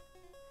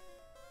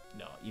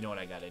 no, you know what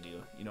I gotta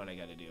do. You know what I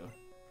gotta do.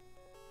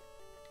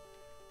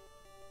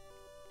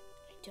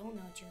 I don't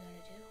know what you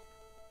gotta do.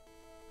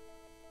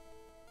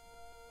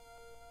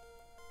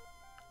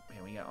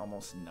 Man, we got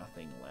almost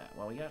nothing left.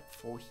 Well, we got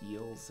full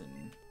heals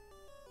and...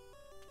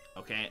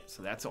 Okay,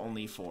 so that's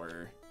only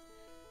for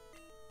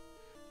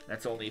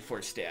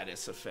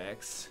status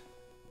effects.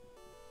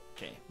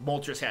 Okay,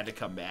 Moltres had to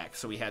come back,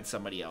 so we had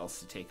somebody else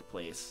to take a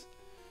place.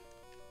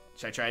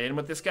 Should I try to hit him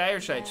with this guy, or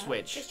should I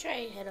switch? Just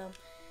try to hit him.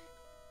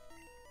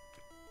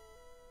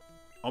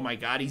 Oh my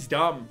god, he's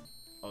dumb.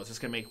 Oh, is this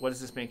gonna make... What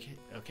does this make?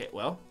 Okay,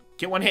 well,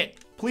 get one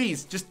hit.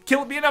 Please, just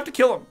kill him. Be enough to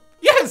kill him.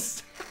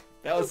 Yes!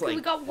 That was like...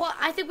 We got one.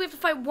 I think we have to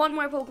fight one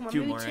more Pokemon.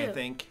 Two more, I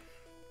think.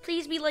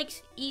 Please be like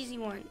easy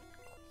one.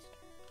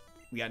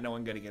 We got no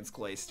one good against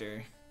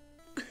Cloyster.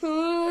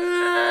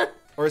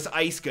 Or is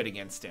Ice good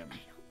against him?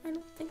 I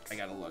don't think so. I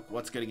gotta look.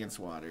 What's good against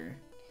water?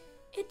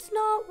 It's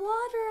not water,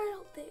 I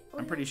don't think.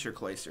 I'm pretty sure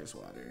Cloyster's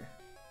water.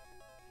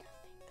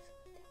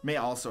 May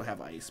also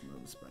have ice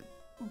moves, but...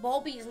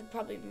 Bulbies would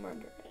probably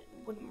murder it.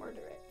 Would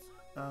murder it.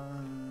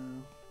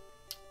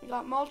 We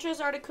got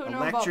Moltres, Articuno,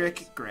 Electric,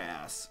 Bulbies.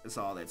 Grass is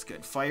all that's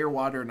good. Fire,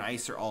 Water, and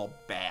Ice are all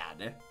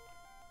bad.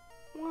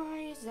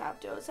 Why does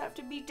Zapdos have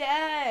to be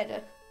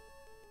dead?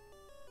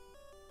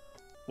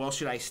 Well,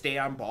 should I stay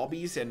on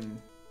Bulbies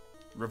and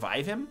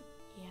revive him?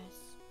 Yes.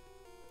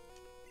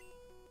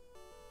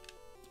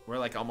 We're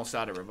like almost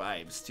out of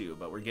revives too,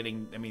 but we're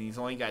getting. I mean, he's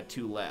only got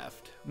 2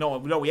 left. No,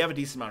 we have a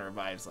decent amount of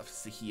revives left.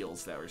 It's the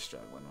heals that we're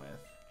struggling with.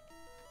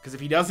 Because if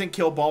he doesn't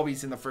kill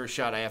Bulbies in the first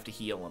shot, I have to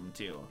heal him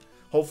too.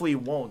 Hopefully he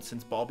won't,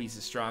 since Bulbies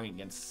is strong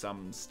against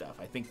some stuff.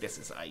 I think this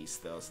is ice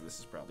though, so this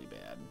is probably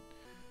bad.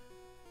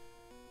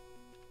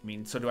 I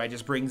mean, so do I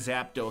just bring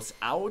Zapdos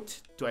out?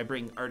 Do I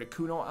bring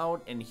Articuno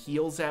out and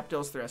heal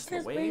Zapdos the rest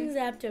of the way?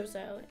 Just bring Zapdos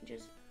out and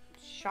just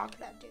shock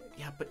that dude.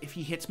 Yeah, but if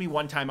he hits me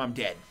one time, I'm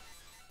dead.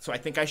 So I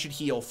think I should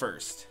heal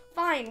first.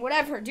 Fine,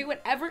 whatever. Do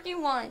whatever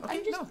you want.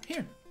 Okay, no,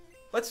 here.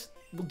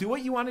 We'll do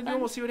what you want to do and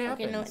we'll see what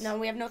happens. Okay, no,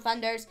 we have no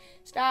thunders.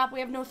 Stop,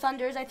 we have no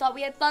thunders. I thought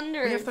we had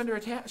thunders. We have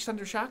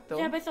Thunder Shock, though.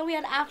 Yeah, but I thought we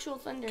had actual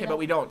thunder. Okay, but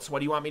we don't, so what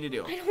do you want me to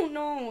do? I don't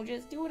know.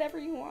 Just do whatever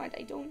you want.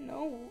 I don't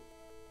know.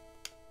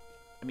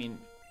 I mean,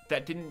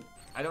 that didn't...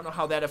 I don't know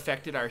how that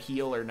affected our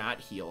heal or not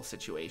heal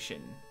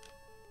situation.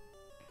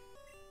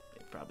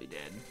 It probably did.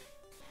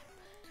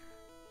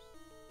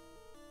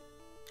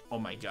 Oh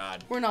my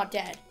god. We're not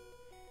dead.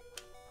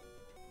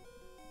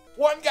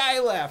 One guy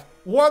left.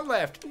 One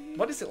left.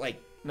 What is it like?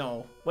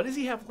 No. What does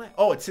he have left?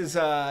 Oh, it's his,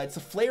 it's a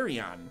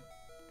Flareon.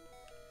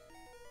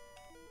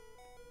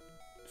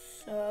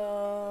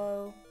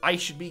 So... I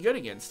should be good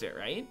against it,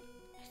 right?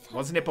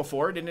 Wasn't it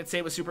before? Didn't it say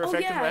it was super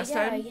effective last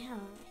time? Yeah,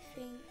 I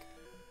think.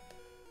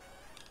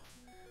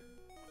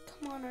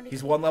 Come on, Artie.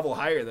 He's 1 level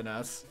higher than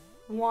us.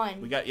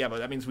 1. We got, yeah, but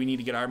that means we need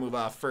to get our move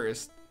off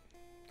first.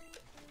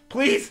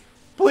 Please!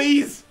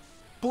 Please!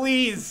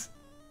 Please!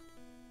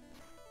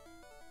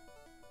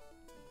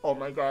 Oh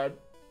my god.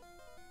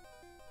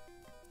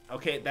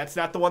 Okay, that's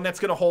not the one that's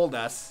gonna hold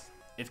us.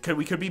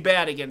 We could be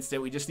bad against it.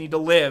 We just need to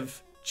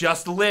live.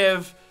 Just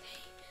live.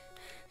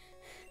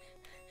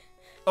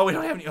 Oh, we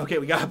don't have any. Okay,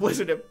 we got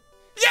Blizzard.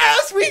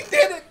 Yes, we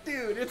did it,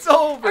 dude. It's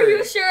over. Are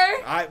you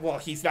sure? Well,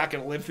 he's not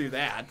gonna live through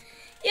that.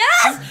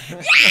 Yes!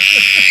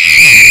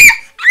 Yes!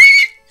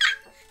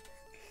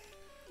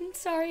 I'm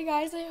sorry,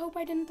 guys. I hope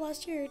I didn't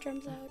blast your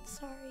eardrums out.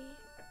 Sorry.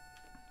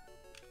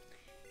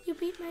 You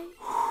beat my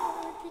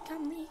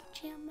become league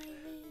champ, my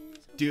man.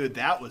 Dude,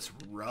 that was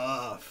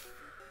rough.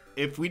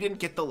 If we didn't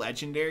get the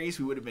legendaries,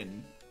 we would have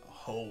been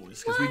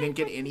hosed because we didn't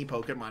get any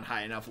Pokemon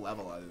high enough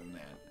level other than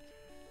that.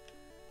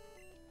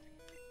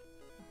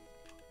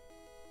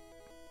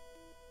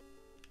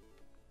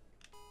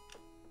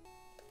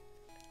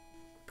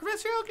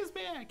 Professor Oak is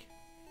back.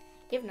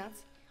 Give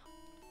nuts.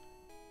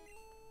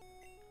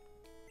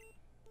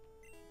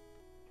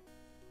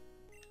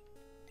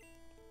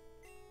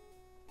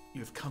 You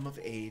have come of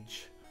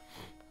age.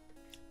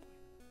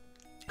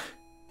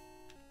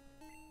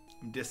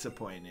 I'm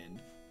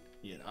disappointed.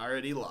 You had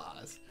already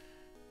lost.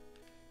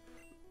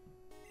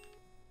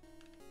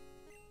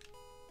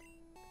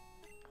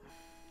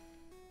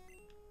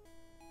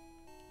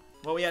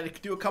 Well, we had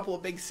to do a couple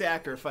of big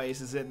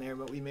sacrifices in there,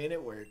 but we made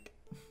it work.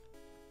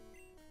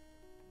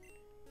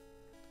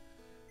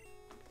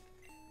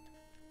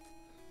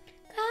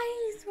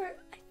 Guys,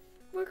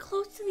 we're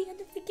close to the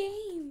end of the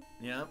game.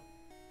 Yep.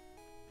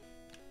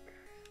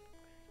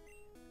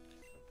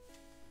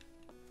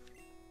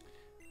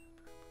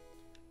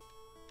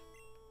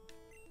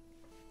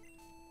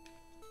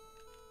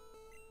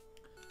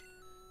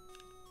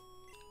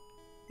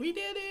 We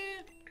did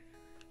it!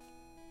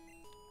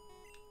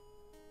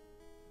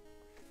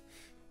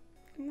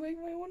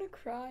 I want to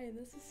cry.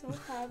 This is so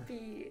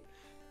happy.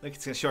 Look,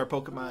 it's gonna show our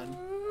Pokemon.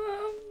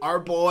 Our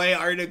boy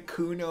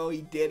Articuno,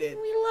 he did it.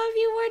 We love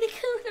you,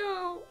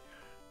 Articuno.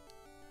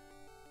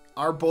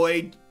 Our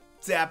boy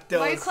Zapdos.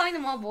 Why are you calling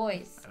them all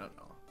boys? I don't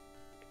know.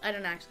 I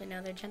don't actually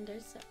know their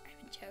genders, so I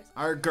haven't chosen.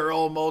 Our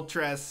girl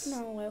Moltres.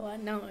 No, wait, what?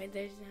 No,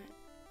 there's not.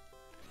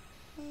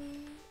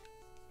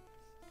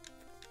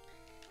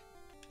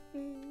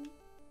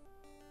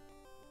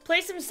 Play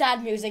some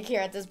sad music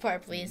here at this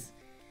part, please.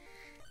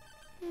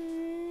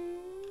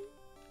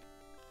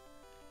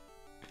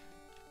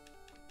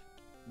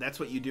 That's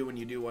what you do when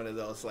you do one of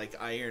those like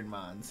Iron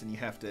Mons, and you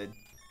have to.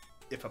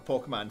 If a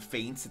Pokemon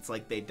faints, it's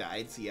like they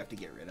died, so you have to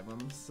get rid of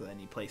them. So then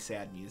you play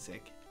sad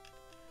music.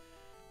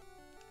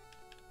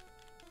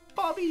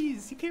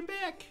 Bobbies, you came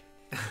back.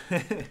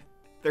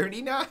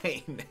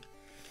 39.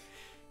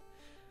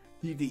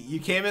 You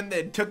came in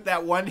and took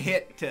that one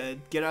hit to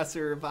get us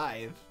a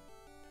revive.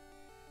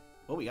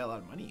 Oh, we got a lot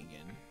of money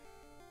again.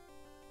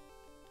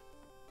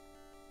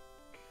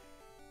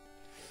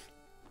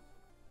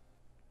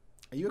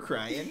 Are you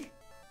crying?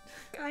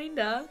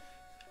 Kinda.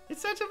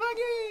 It's such a fun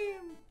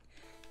game.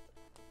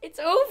 It's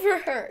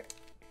over.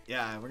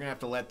 Yeah, we're gonna have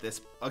to let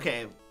this.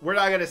 Okay, we're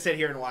not gonna sit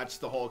here and watch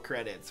the whole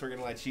credits. We're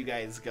gonna let you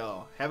guys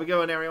go. Have a good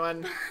one,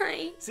 everyone.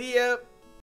 Bye. See ya.